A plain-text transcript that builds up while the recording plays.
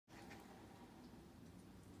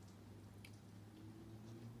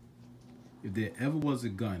If there ever was a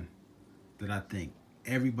gun that I think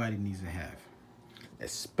everybody needs to have,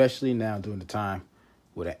 especially now during the time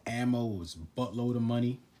where the ammo is a buttload of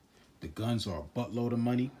money, the guns are a buttload of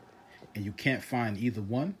money, and you can't find either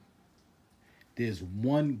one, there's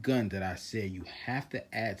one gun that I say you have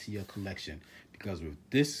to add to your collection. Because with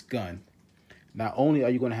this gun, not only are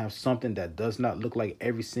you going to have something that does not look like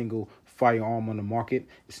every single firearm on the market,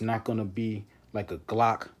 it's not going to be like a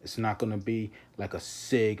Glock, it's not going to be like a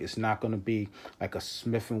SIG, it's not going to be like a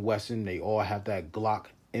Smith & Wesson. They all have that Glock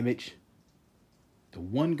image. The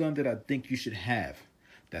one gun that I think you should have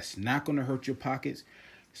that's not going to hurt your pockets,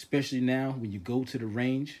 especially now when you go to the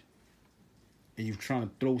range and you're trying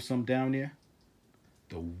to throw some down there,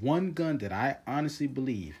 the one gun that I honestly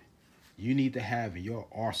believe you need to have in your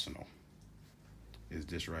arsenal is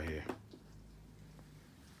this right here.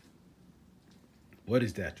 What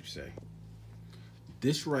is that, you say?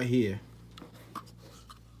 This right here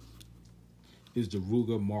is the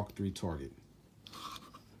Ruger Mark III Target.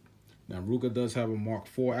 Now, Ruger does have a Mark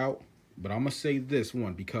IV out, but I'm going to say this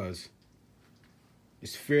one because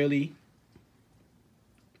it's fairly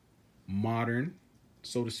modern,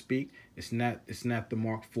 so to speak. It's not the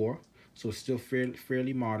Mark IV, so it's still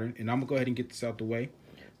fairly modern. And I'm going to go ahead and get this out the way.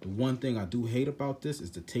 The one thing I do hate about this is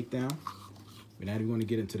the takedown. We're not even going to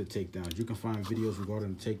get into the takedowns. You can find videos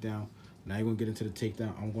regarding the takedown. Now you're going to get into the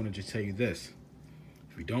takedown. I'm going to just tell you this.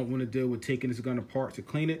 If you don't want to deal with taking this gun apart to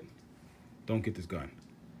clean it, don't get this gun.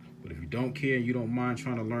 But if you don't care and you don't mind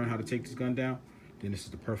trying to learn how to take this gun down, then this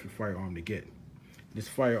is the perfect firearm to get. This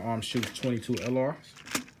firearm shoots 22 LRs.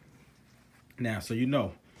 Now, so you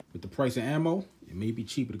know, with the price of ammo, it may be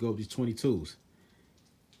cheaper to go with these 22s.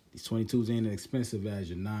 These 22s ain't as expensive as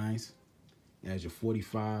your 9s, as your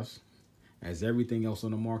 45s, as everything else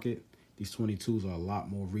on the market. These 22s are a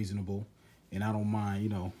lot more reasonable, and I don't mind, you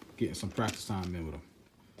know, getting some practice time in with them.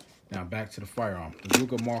 Now, back to the firearm. The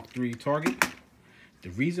Ruger Mark III Target. The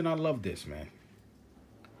reason I love this, man,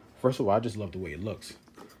 first of all, I just love the way it looks.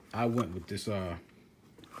 I went with this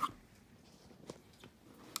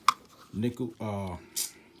nickel, oh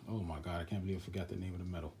my God, I can't believe I forgot the name of the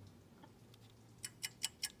metal.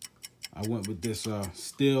 I went with this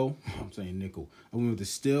steel, I'm saying nickel. I went with the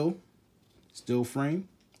steel frame,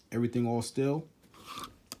 everything all steel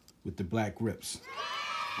with the black grips.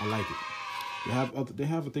 I like it. They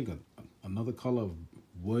have I think another color of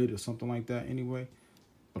wood or something like that anyway,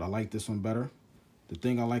 but I like this one better. The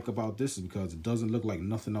thing I like about this is because it doesn't look like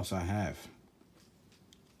nothing else I have.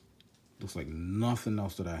 Looks like nothing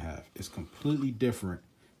else that I have. It's completely different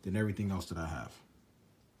than everything else that I have.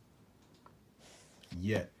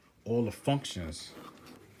 Yet, all the functions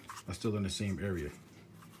are still in the same area.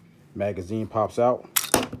 Magazine pops out.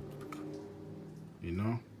 You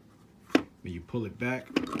know? When you pull it back,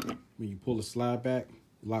 when you pull the slide back,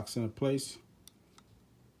 locks into place.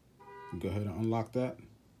 You go ahead and unlock that.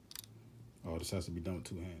 Oh, this has to be done with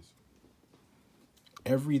 2 hands.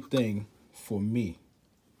 Everything for me,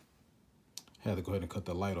 I had to go ahead and cut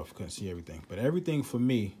the light off, couldn't see everything. But everything for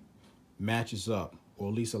me matches up, or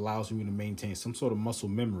at least allows me to maintain some sort of muscle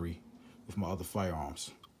memory with my other firearms.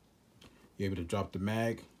 You're able to drop the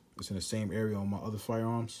mag. It's in the same area on my other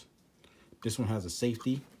firearms. This one has a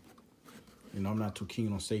safety. You know, I'm not too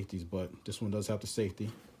keen on safeties, but this one does have the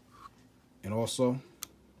safety. And also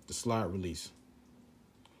the slide release.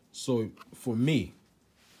 So for me,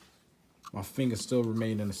 my fingers still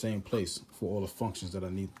remain in the same place for all the functions that I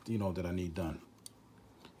need, you know, that I need done.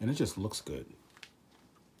 And it just looks good.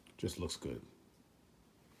 Just looks good.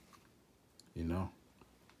 You know?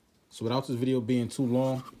 So without this video being too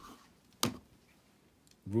long,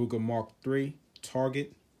 Ruger Mark III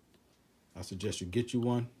Target, I suggest you get you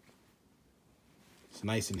one. It's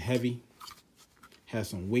nice and heavy. Has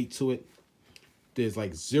some weight to it. There's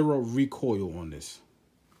like 0 recoil on this.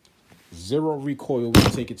 0 recoil when you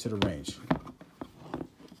take it to the range.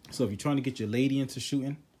 So if you're trying to get your lady into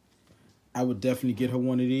shooting, I would definitely get her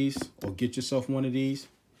one of these, or get yourself one of these,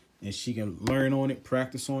 and she can learn on it,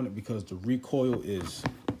 practice on it, because the recoil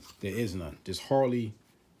there is none. There's hardly,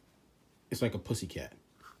 it's like a pussycat.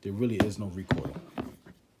 There really is no recoil.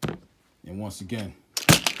 And once again,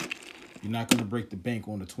 you're not going to break the bank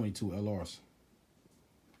on the 22 LRs.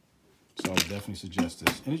 So I would definitely suggest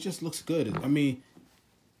this. And it just looks good. I mean,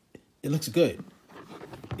 it looks good.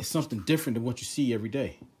 It's something different than what you see every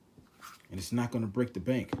day. And it's not going to break the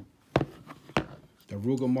bank. The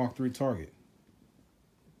Ruger Mark III Target.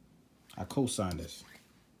 I co-signed this.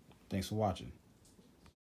 Thanks for watching.